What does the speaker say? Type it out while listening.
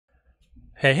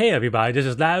Hey everybody, this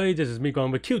is Larry. This is me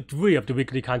going with Q3 of the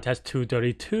weekly contest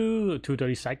 232,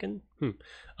 232nd.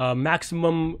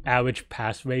 Maximum average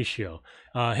pass ratio.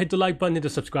 Hit the like button, hit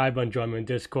the subscribe button, join me in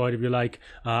Discord if you like.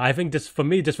 I think this, for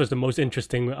me, this was the most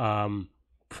interesting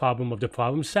problem of the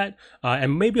problem set,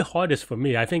 and maybe hardest for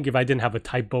me. I think if I didn't have a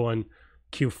typo on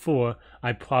Q4,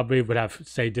 I probably would have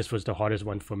said this was the hardest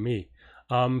one for me.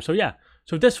 So yeah,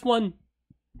 so this one,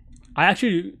 I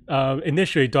actually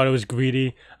initially thought it was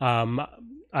greedy.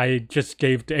 I just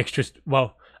gave the extras.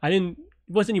 Well, I didn't.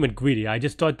 It wasn't even greedy. I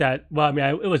just thought that. Well, I mean,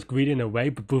 it was greedy in a way,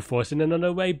 but brute force in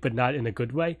another way, but not in a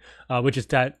good way. Which is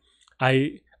that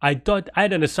I thought I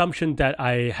had an assumption that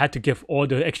I had to give all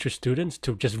the extra students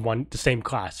to just the same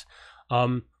class.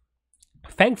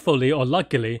 Thankfully or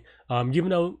luckily, even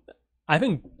though I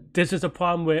think this is a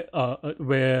problem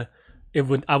where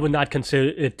I would not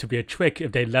consider it to be a trick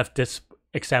if they left this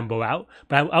example out,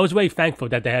 but I was very thankful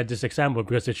that they had this example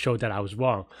because it showed that I was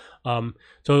wrong.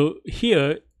 So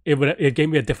here it gave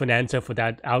me a different answer for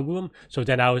that algorithm. So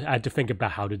then I had to think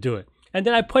about how to do it, and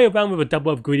then I play around with a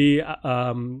double of greedy.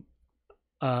 I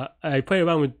play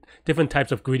around with different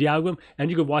types of greedy algorithm, and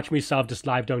you could watch me solve this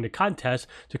live during the contest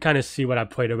to kind of see what I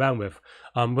played around with.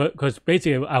 Because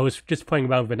basically I was just playing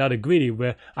around with another greedy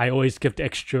where I always give the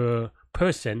extra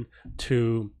person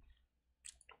to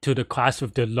the class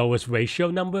with the lowest ratio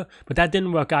number, but that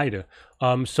didn't work either.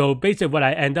 So basically what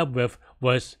I end up with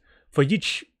was for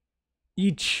each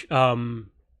student,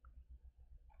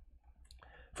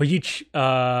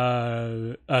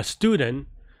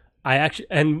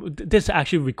 this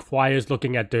actually requires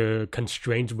looking at the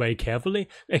constraints very carefully.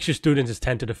 Extra students is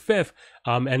 10 to the 5th,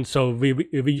 and so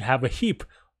we have a heap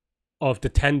of the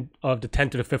 10 to the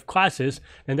 5th classes,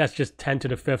 and that's just 10 to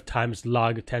the 5th times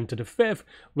log 10 to the 5th,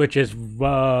 which is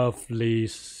roughly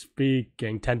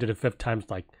speaking 10 to the 5th times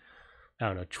like, I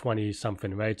don't know, 20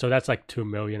 something, right? So that's like 2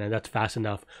 million, and that's fast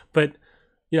enough. But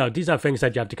you know, these are things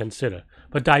that you have to consider.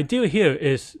 But the idea here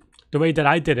is, the way that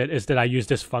I did it is that I use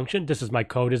this function. This is my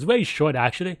code. It's very short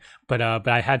actually, but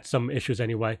I had some issues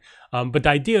anyway. But the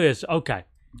idea is, okay,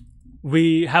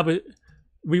 we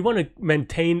want to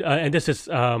maintain, and this is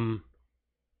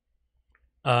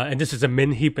a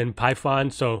min heap in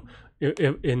Python. So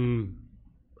in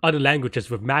other languages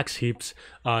with max heaps,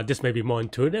 this may be more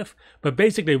intuitive. But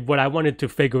basically what I wanted to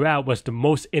figure out was the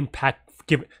most impact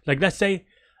like, let's say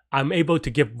I'm able to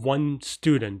give one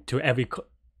student to every,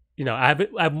 you know, I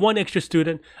have one extra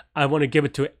student, I want to give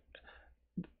it to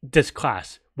this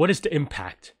class. What is the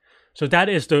impact? So that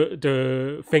is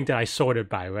the thing that I sorted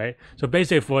by, right? So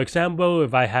basically, for example,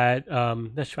 if I had,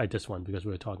 let's try this one because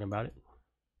we were talking about it.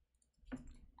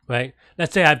 Right?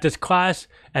 Let's say I have this class,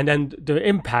 and then the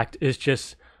impact is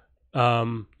just,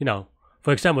 you know,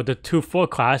 for example, the 2/4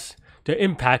 class, the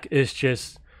impact is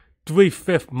just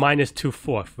 3/5 minus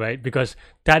 2/4, right? Because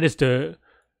that is the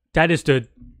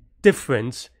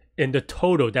difference in the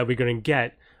total that we're going to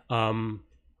get when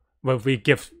we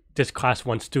give this class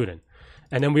one student.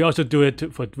 And then we also do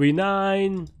it for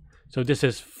 3/9. So this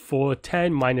is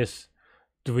 4/10 minus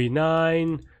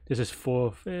 3/9. This is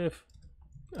 4/5.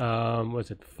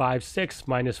 What's it? 5/6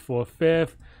 minus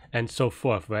 4/5, and so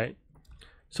forth, right?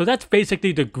 So that's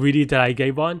basically the greedy that I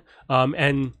gave on.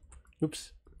 And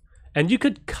you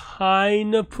could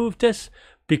kind of prove this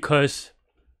because,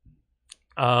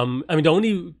 I mean, the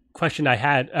only question I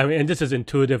had, and this is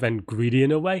intuitive and greedy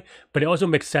in a way, but it also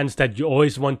makes sense that you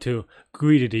always want to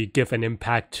greedily give an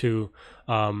impact to,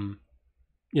 you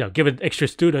know, give an extra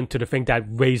student to the thing that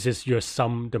raises your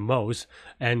sum the most.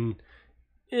 And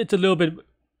it's a little bit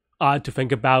odd to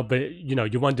think about, but you know,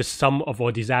 you want the sum of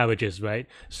all these averages, right?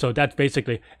 So that's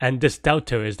basically, and this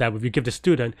delta is that if you give the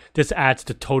student, this adds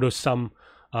the total sum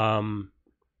of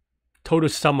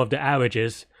the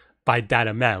averages by that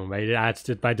amount, right? It adds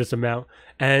it by this amount.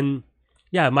 And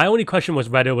yeah, my only question was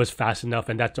whether it was fast enough,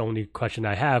 and that's the only question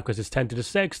I have, because it's 10 to the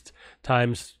 6th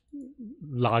times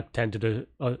log 10 to the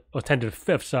or 10 to the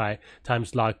 5th, sorry,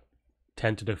 times log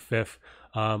 10 to the 5th,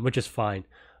 which is fine.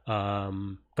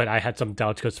 But I had some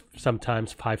doubts because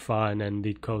sometimes Python and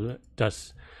Leetcode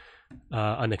does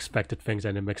unexpected things,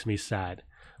 and it makes me sad.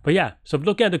 But yeah, so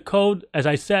looking at the code, as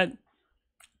I said,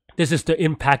 this is the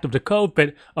impact of the code,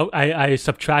 but I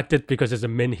subtracted because it's a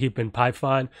min heap in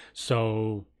Python.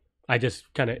 So I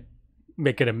just kind of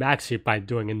make it a max heap by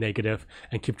doing a negative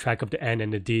and keep track of the n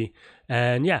and the d.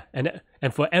 And yeah, and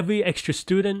for every extra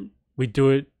student, we do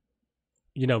it,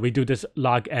 you know, we do this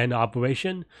log n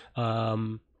operation.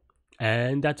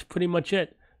 And that's pretty much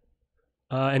it.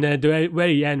 And then at the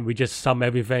very end, we just sum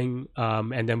everything,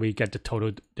 and then we get the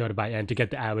total divided by n to get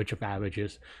the average of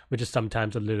averages, which is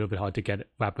sometimes a little bit hard to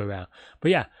wrap around.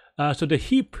 But yeah, so the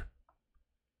heap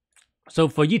So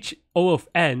for each O of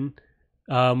n,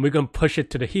 we're going to push it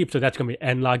to the heap. So that's going to be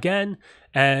n log n.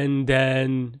 And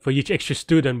then for each extra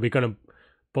student, we're going to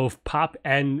both pop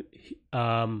and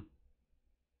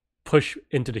push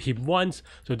into the heap once.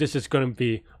 So this is going to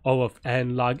be O of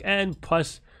n log n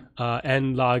plus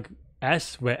n log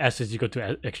s, where s is equal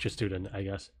to extra student, I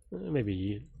guess.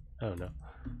 Maybe, I don't know.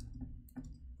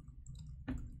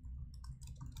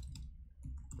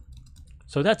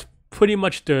 So that's pretty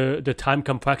much the time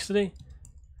complexity.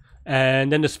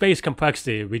 And then the space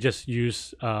complexity, we just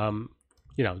use,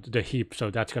 the heap. So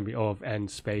that's going to be O of n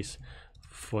space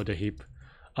for the heap.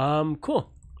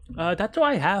 Cool. That's all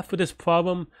I have for this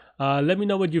problem. Let me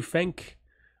know what you think.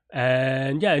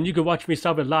 And yeah, and you can watch me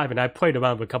solve it live. And I played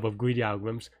around with a couple of greedy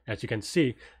algorithms, as you can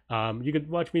see. You can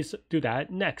watch me do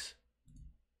that next.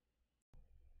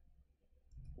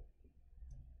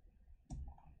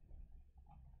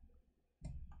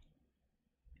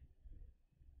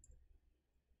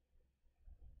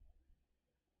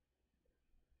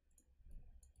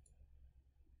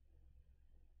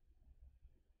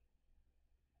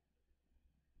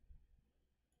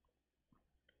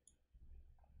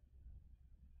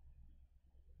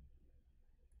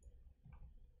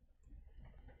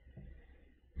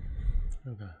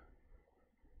 Okay.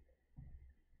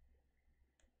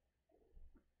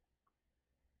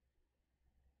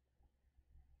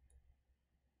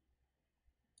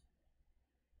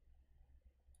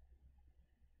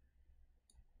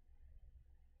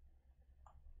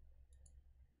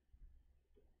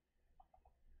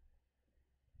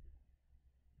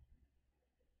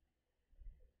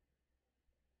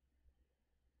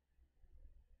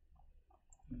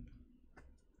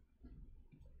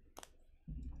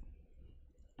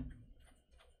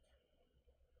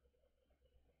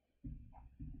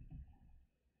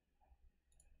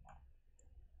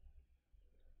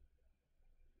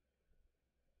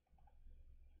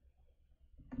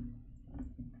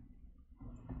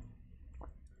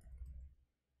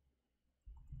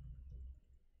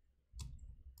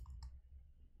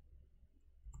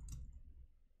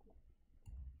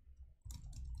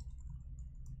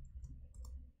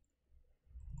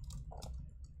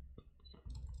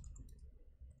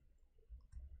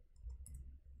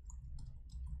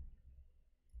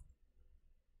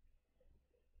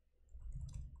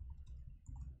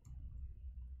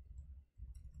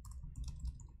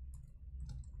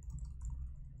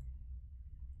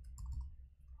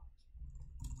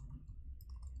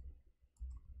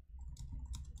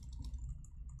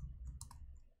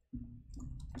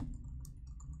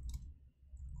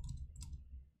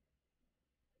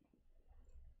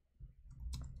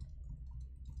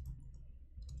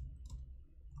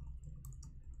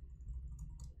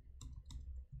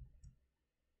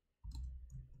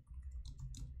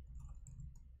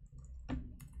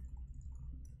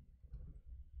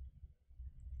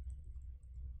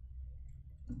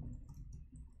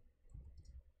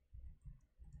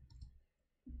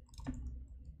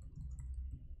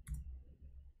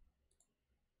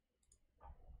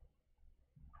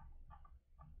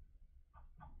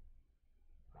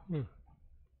 Hmm.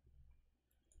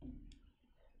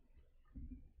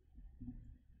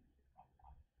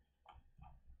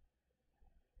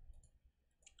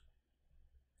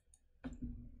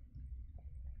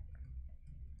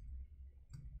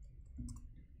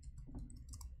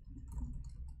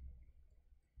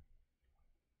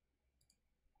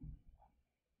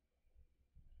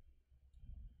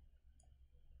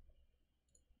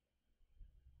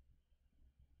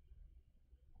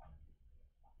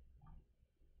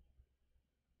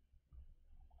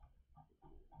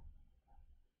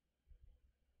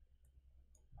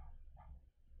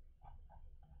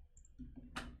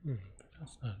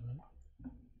 That's not right.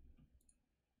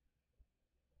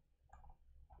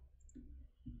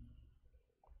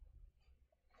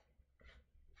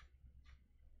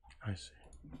 I see.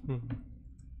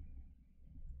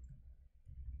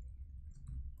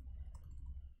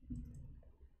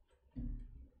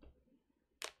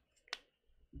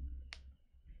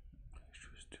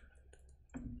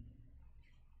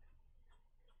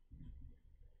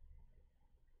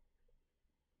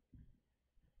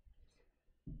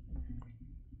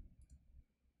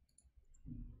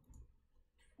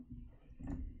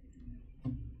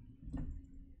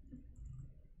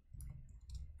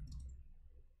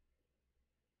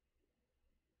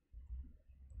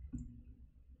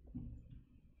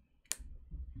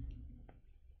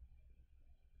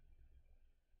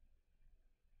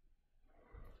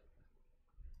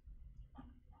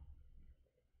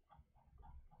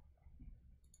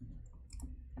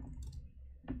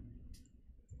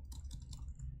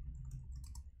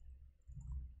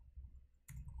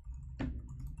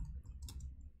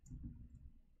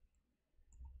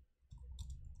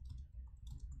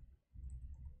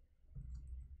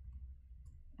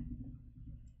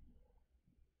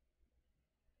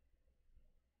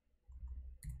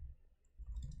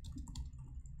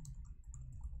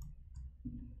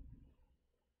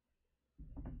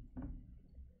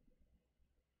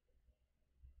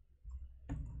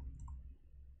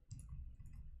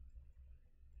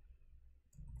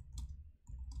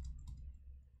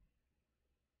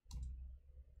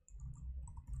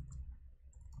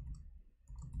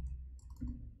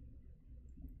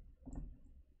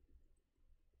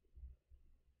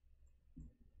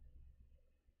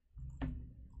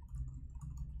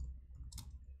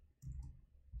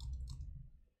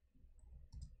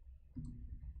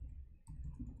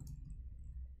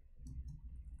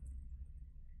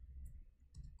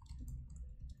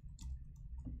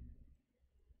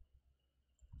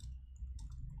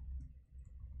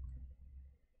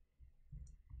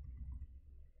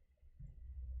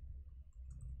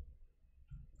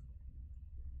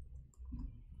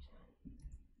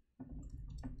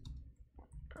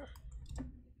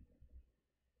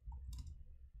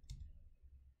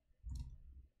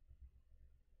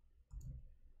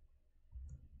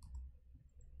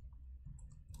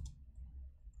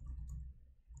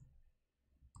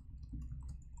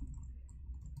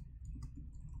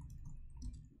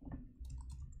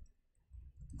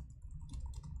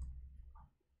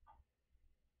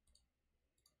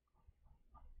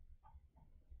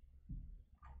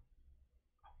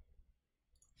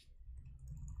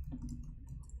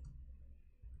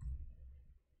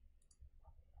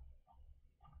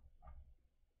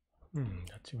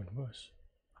 That's even worse.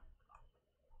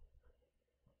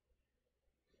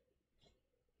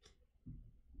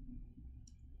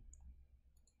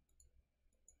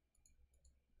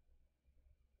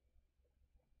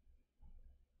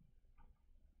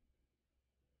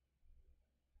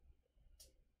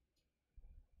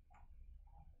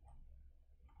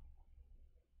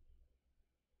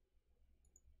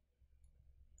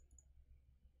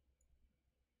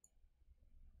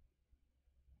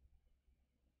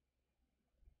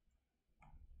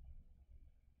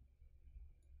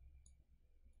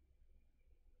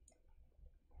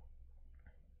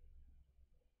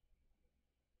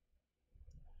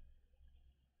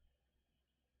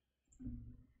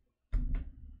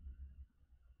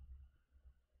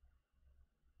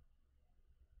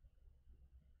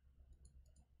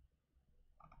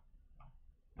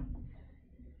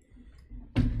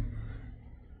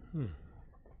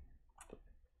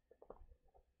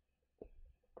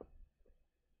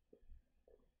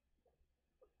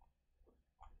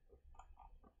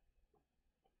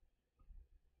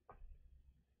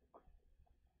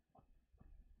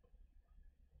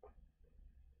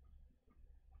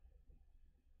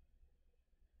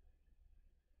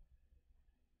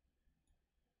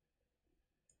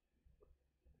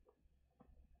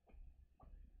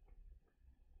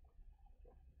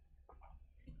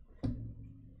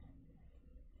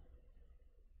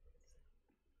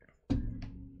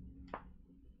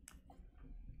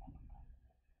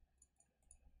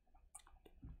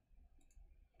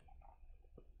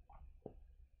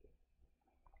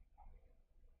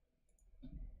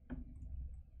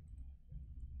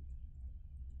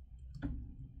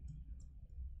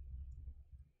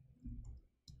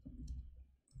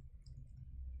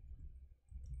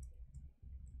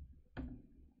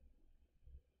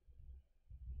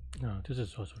 No, this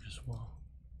is also just wrong.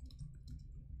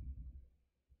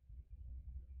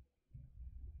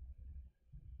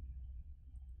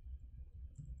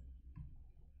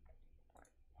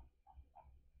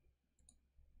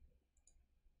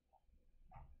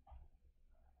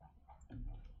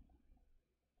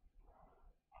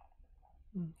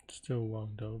 Still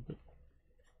wrong though, but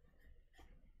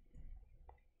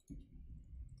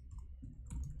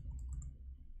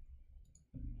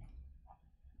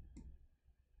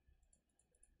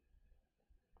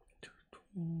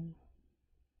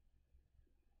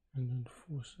and then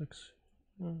 4, 6.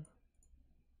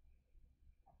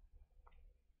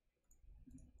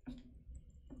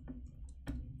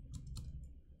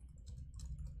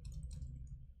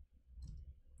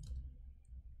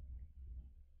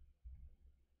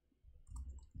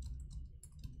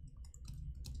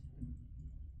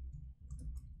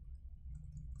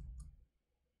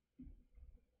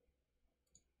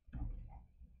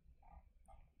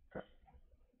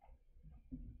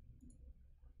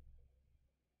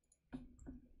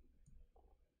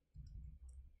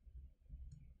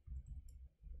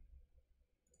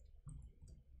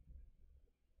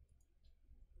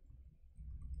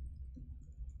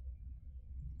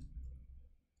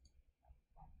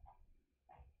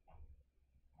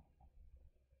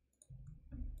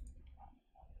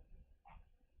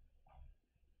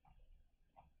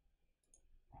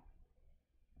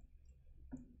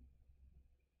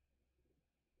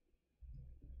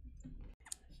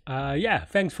 Yeah,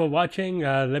 thanks for watching.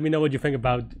 Let me know what you think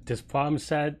about this problem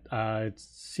set. It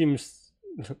seems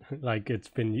like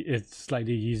it's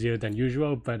slightly easier than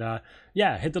usual, but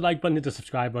yeah, hit the like button, hit the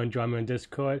subscribe button, join me on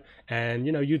Discord, and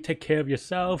you take care of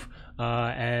yourself.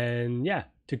 And yeah,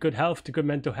 to good health, to good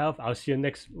mental health. I'll see you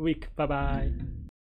next week. Bye bye.